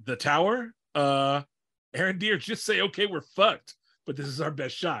than the tower. Arondir, just say, okay, we're fucked, but this is our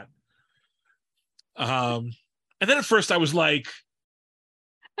best shot. And then at first I was like,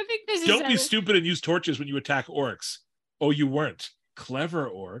 I think this don't be stupid and use torches when you attack orcs. Oh, you weren't. Clever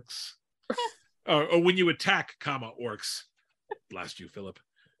orcs. Or when you attack, orcs. Blast you, Philip.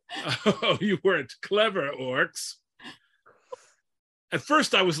 Oh, you weren't. Clever orcs. At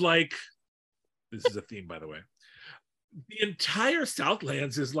first I was like, this is a theme, by the way. The entire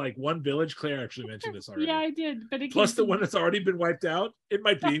Southlands is like one village. Claire actually mentioned this already. Yeah, I did. But plus the one that's already been wiped out. It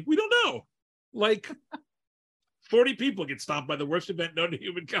might be. We don't know. Like 40 people get stomped by the worst event known to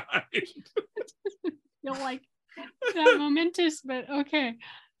humankind. Don't like that momentous, but okay.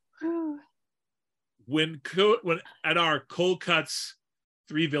 when at our Cold Cuts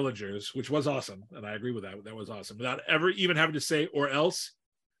 3 villagers, which was awesome, and I agree with that. That was awesome. Without ever even having to say or else,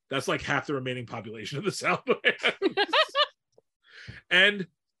 that's like half the remaining population of the Southlands. And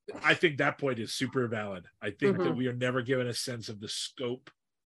I think that point is super valid. I think that we are never given a sense of the scope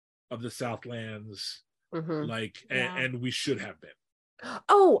of the Southlands, and we should have been.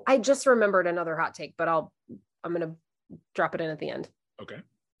 Oh, I just remembered another hot take, but I'm gonna drop it in at the end. Okay.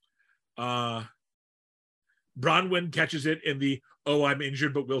 Bronwyn catches it in the I'm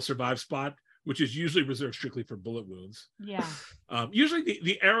injured but will survive spot, which is usually reserved strictly for bullet wounds. Yeah. Usually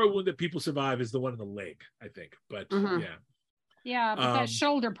the arrow wound that people survive is the one in the leg, I think. But yeah. Yeah, but that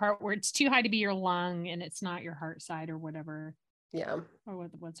shoulder part where it's too high to be your lung and it's not your heart side or whatever. Yeah. Or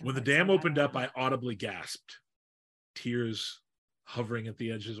what's when the dam opened up, I audibly gasped, tears hovering at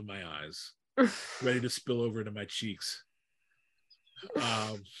the edges of my eyes, ready to spill over into my cheeks.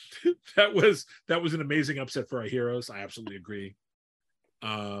 That was an amazing upset for our heroes. I absolutely agree.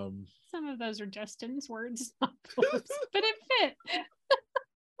 Some of those are Justin's words, not Philip's, but it fit.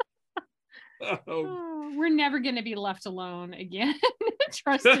 We're never going to be left alone again.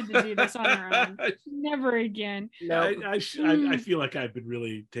 Trusted to do this on our own. Never again. No, I feel like I've been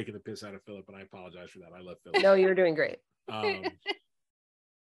really taking the piss out of Philip, and I apologize for that. I love Philip. No, you're doing great.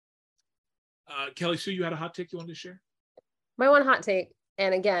 Kelly Sue, you had a hot take you wanted to share? My one hot take,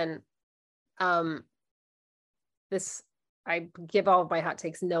 and again, this, I give all of my hot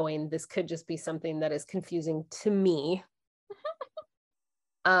takes knowing this could just be something that is confusing to me.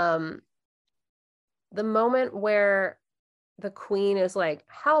 The moment where the queen is like,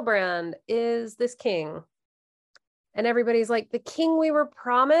 Halbrand is this king. And everybody's like, the king we were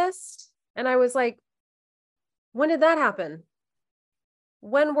promised? And I was like, when did that happen?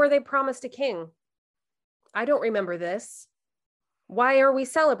 When were they promised a king? I don't remember this. Why are we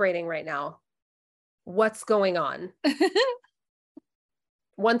celebrating right now? What's going on?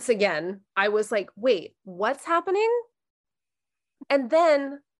 Once again, I was like, wait, what's happening? And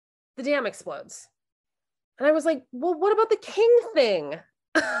then the dam explodes. And I was like, well, what about the king thing?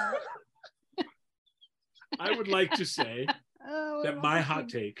 I would like to say that my hot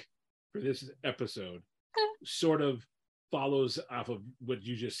take for this episode sort of follows off of what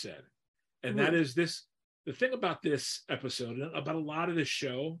you just said. And that is this, the thing about this episode, about a lot of this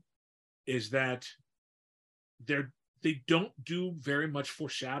show, is that they don't do very much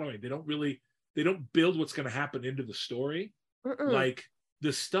foreshadowing. They don't build what's going to happen into the story. Like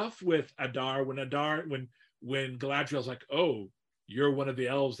the stuff with Adar, when Galadriel's like, oh, you're one of the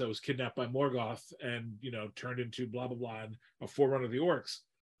elves that was kidnapped by Morgoth and, you know, turned into blah, blah, blah, and a forerunner of the orcs.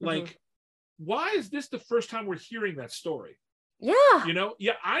 Like, why is this the first time we're hearing that story? Yeah. You know,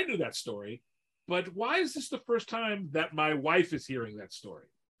 yeah, I knew that story, but why is this the first time that my wife is hearing that story?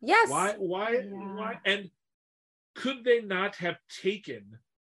 Yes. Why? And could they not have taken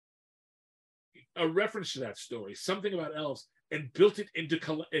a reference to that story, something about elves, and built it into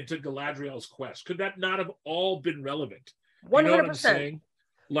Galadriel's quest? Could that not have all been relevant? 100%. You know what I'm saying?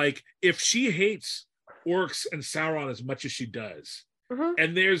 Like, if she hates orcs and Sauron as much as she does,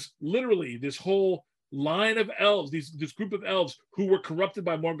 and there's literally this whole line of elves, this group of elves who were corrupted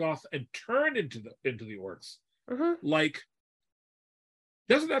by Morgoth and turned into the orcs, like,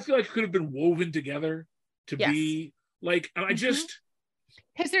 doesn't that feel like it could have been woven together to be like? And I just,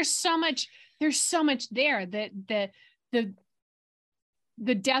 because there's so much there that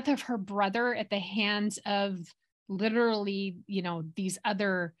the death of her brother at the hands of literally, you know, these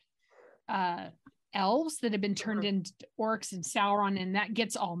other elves that have been turned into orcs and Sauron, and that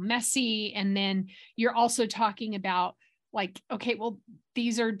gets all messy. And then you're also talking about like, okay, well,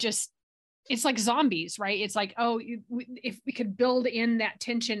 these are just, it's like zombies, right? It's like, oh, if we could build in that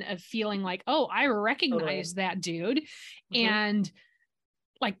tension of feeling like, oh, I recognize that dude. And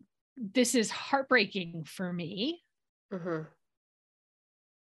like, this is heartbreaking for me. But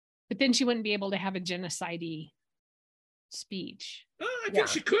then she wouldn't be able to have a genocide-y speech. I think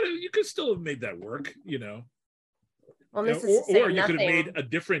she could have. You could still have made that work, you know. Well, you know, or you could have made a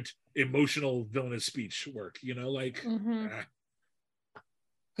different emotional villainous speech work, you know, like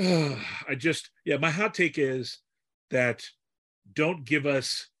I just, my hot take is that don't give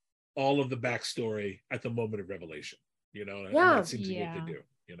us all of the backstory at the moment of revelation, you know. And that seems to be what they do,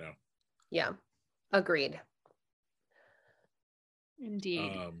 you know. Yeah, agreed.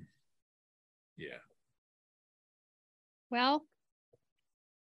 Indeed. Yeah. Well,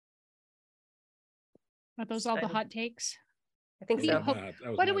 are those all the hot takes? I think so.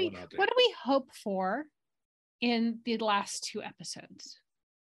 What do we hope for in the last 2 episodes?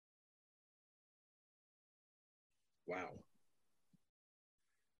 Wow.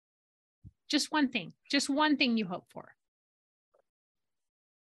 Just one thing you hope for.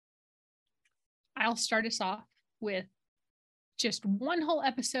 I'll start us off with just one whole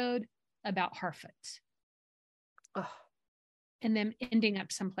episode about Harfoots. And then ending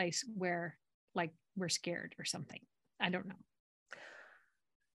up someplace where like we're scared or something. I don't know.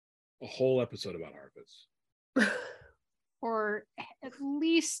 A whole episode about Harfoots. Or at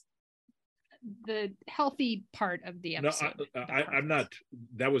least the healthy part of the episode. No, I'm not,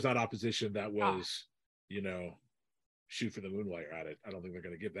 that was not opposition. That was, you know, shoot for the moon while you're at it. I don't think they're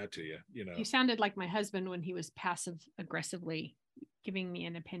going to give that to you, you know. You sounded like my husband when he was passive aggressively giving me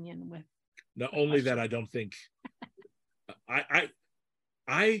an opinion with. Not only that, I don't think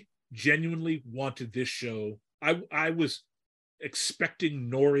I genuinely wanted this show. I was expecting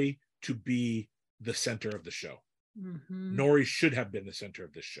Nori to be the center of the show. Nori should have been the center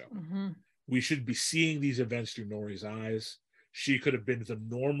of this show. We should be seeing these events through Nori's eyes. She could have been the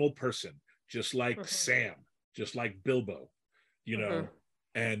normal person, just like Sam, just like Bilbo, you know,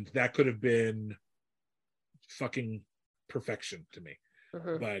 and that could have been fucking perfection to me.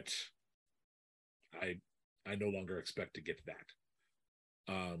 But I no longer expect to get that.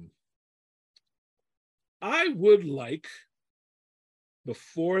 I would like,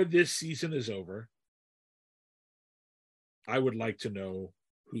 before this season is over, I would like to know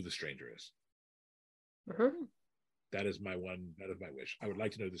who the stranger is. That is my wish. I would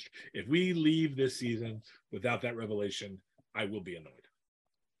like to know this. If we leave this season without that revelation, I will be annoyed.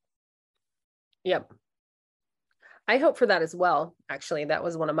 Yep. I hope for that as well. Actually, that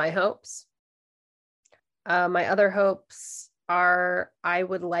was one of my hopes. My other hopes are I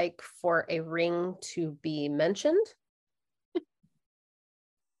would like for a ring to be mentioned.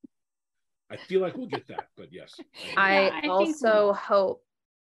 I feel like we'll get that, but yes. I also hope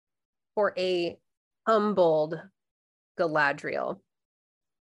for a humbled Galadriel.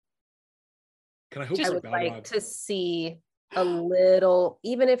 Can I hope I for would Balrog? like to see a little,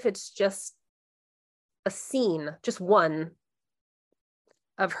 even if it's just a scene, just one,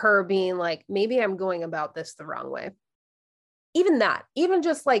 of her being like, maybe I'm going about this the wrong way. Even that, even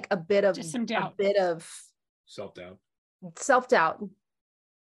just like a bit of self-doubt.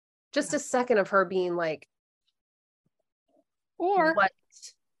 Just a second of her being like, or what?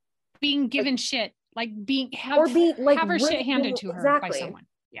 Being given shit, like have her shit handed to her by someone.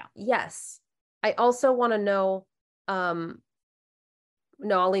 Yeah. Yes. I also want to know No,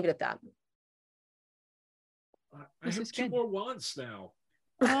 I'll leave it at that. I have two more wants now.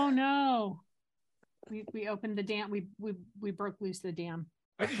 Oh no. We opened the dam. We broke loose the dam.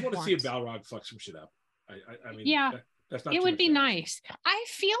 I just want to see a Balrog fuck some shit up. I mean, yeah, that's not. It would be nice. I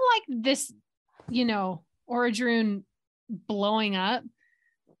feel like this, Orodruin blowing up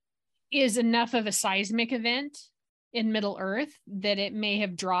is enough of a seismic event in Middle Earth that it may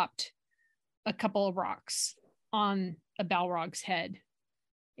have dropped a couple of rocks on a Balrog's head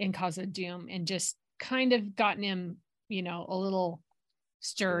in Khazad-dûm and just kind of gotten him, a little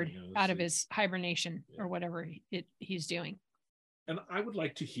stirred out of his hibernation or whatever he's doing. And I would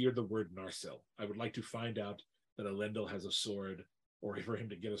like to hear the word Narsil. I would like to find out that Elendil has a sword, or for him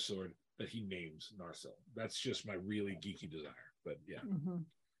to get a sword that he names Narsil. That's just my really geeky desire. But yeah. Mm-hmm.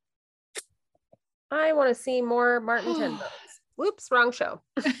 I want to see more Martin Ten Bones. Whoops, wrong show.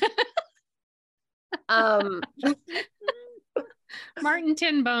 Martin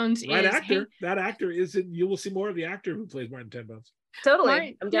Ten Bones that actor is in. You will see more of the actor who plays Martin Ten Bones.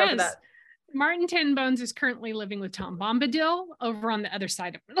 Totally. I'm down for that. Martin Ten Bones is currently living with Tom Bombadil over on the other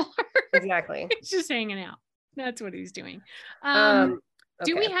side of Middle Earth. Exactly. He's just hanging out. That's what he's doing. Okay.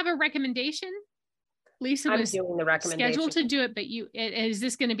 Do we have a recommendation? Lisa was doing the recommendation. scheduled to do it, but is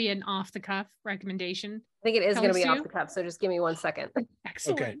this going to be an off the cuff recommendation? I think it is going to be off the cuff. So just give me 1 second.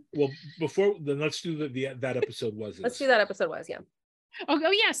 Excellent. Okay. Well, let's do that episode was. Let's do that episode was. Yeah. Oh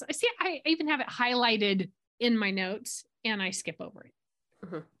yes. I see. I even have it highlighted in my notes, and I skip over it.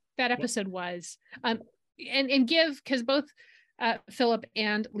 Mm-hmm. That episode was, and give, because both Philip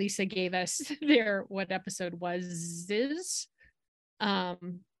and Lisa gave us their what episode was is.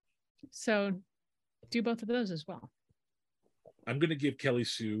 So do both of those as well. I'm going to give Kelly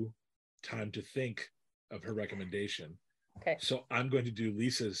Sue time to think of her recommendation. Okay. So I'm going to do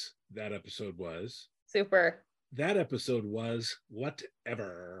Lisa's that episode was. Super. That episode was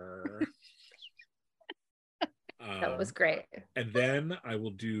whatever. That was great. And then I will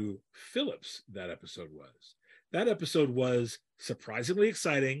do Philip's that episode was. That episode was surprisingly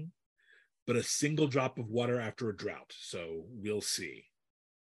exciting, but a single drop of water after a drought. So we'll see.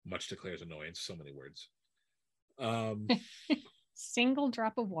 Much to Claire's annoyance. So many words. Single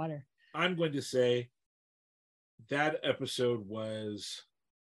drop of water. I'm going to say that episode was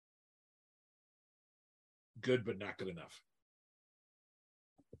good, but not good enough.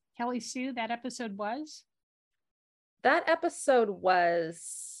 Kelly Sue, that episode was? That episode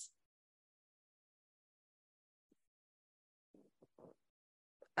was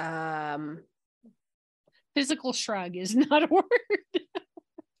physical shrug is not a word.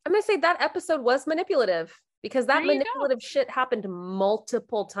 I'm gonna say that episode was manipulative, because that manipulative shit happened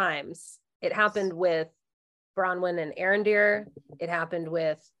multiple times. It happened with Bronwyn and Arondir. It happened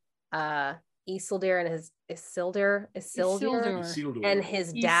with Isildur and his Isildur and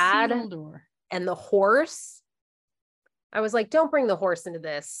his dad Isildur. And the horse. I was like, don't bring the horse into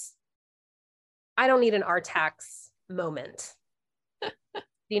this. I don't need an Artax moment. Do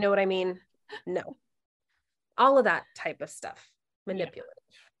you know what I mean? No. All of that type of stuff. Manipulative.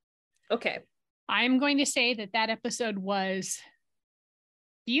 Yeah. Okay. I'm going to say that episode was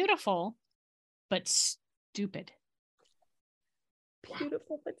beautiful, but stupid.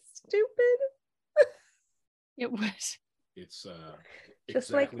 Beautiful, but stupid. It was. It's just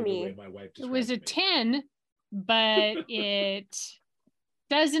exactly like me. The way my wife it was a 10, but it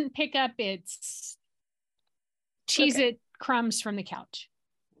doesn't pick up its Cheez-It crumbs from the couch.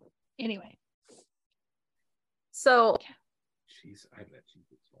 Anyway. So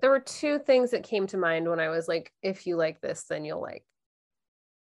there were two things that came to mind when I was like, if you like this, then you'll like.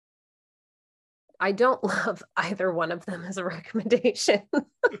 I don't love either one of them as a recommendation, but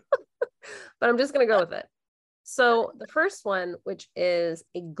I'm just going to go with it. So the first one, which is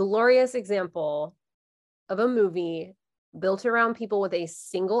a glorious example of a movie built around people with a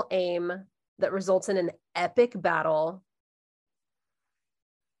single aim that results in an epic battle,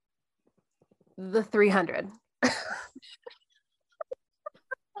 The 300. I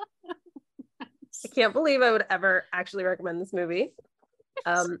can't believe I would ever actually recommend this movie.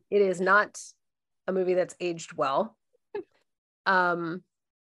 It is not a movie that's aged well. But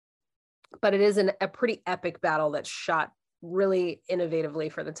it is a pretty epic battle that's shot really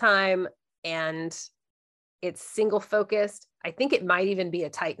innovatively for the time. And it's single focused. I think it might even be a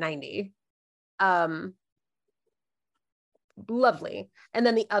tight 90. Lovely. And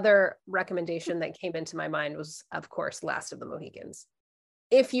then the other recommendation that came into my mind was, of course, Last of the Mohicans.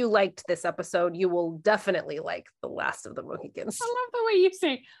 If you liked this episode, you will definitely like The Last of the Mohicans. I love the way you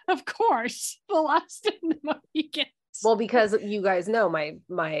say, of course, The Last of the Mohicans. Well, because you guys know my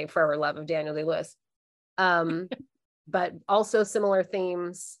forever love of Daniel Day-Lewis. but also similar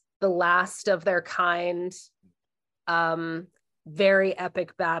themes. The last of their kind, very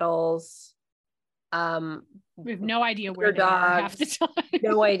epic battles. We have no idea where they are half the time.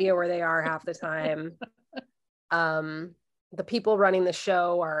 No idea where they are half the time. The people running the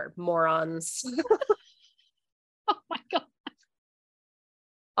show are morons. Oh my God.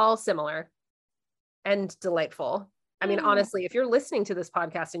 All similar and delightful. I mean, honestly, if you're listening to this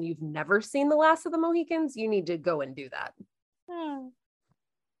podcast and you've never seen The Last of the Mohicans, you need to go and do that. Oh,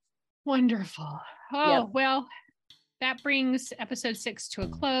 wonderful. Oh, well, that brings episode 6 to a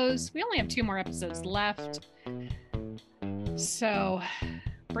close. We only have 2 more episodes left. So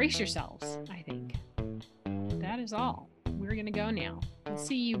brace yourselves, I think. That is all. We're going to go now. We'll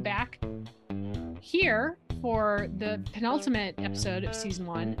see you back here for the penultimate episode of season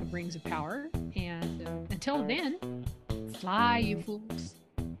 1 of Rings of Power. And until then, fly, you fools.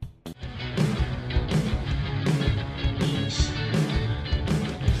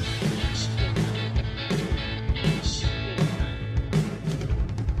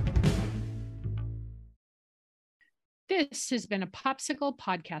 This has been a Popsicle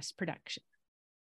Podcast production.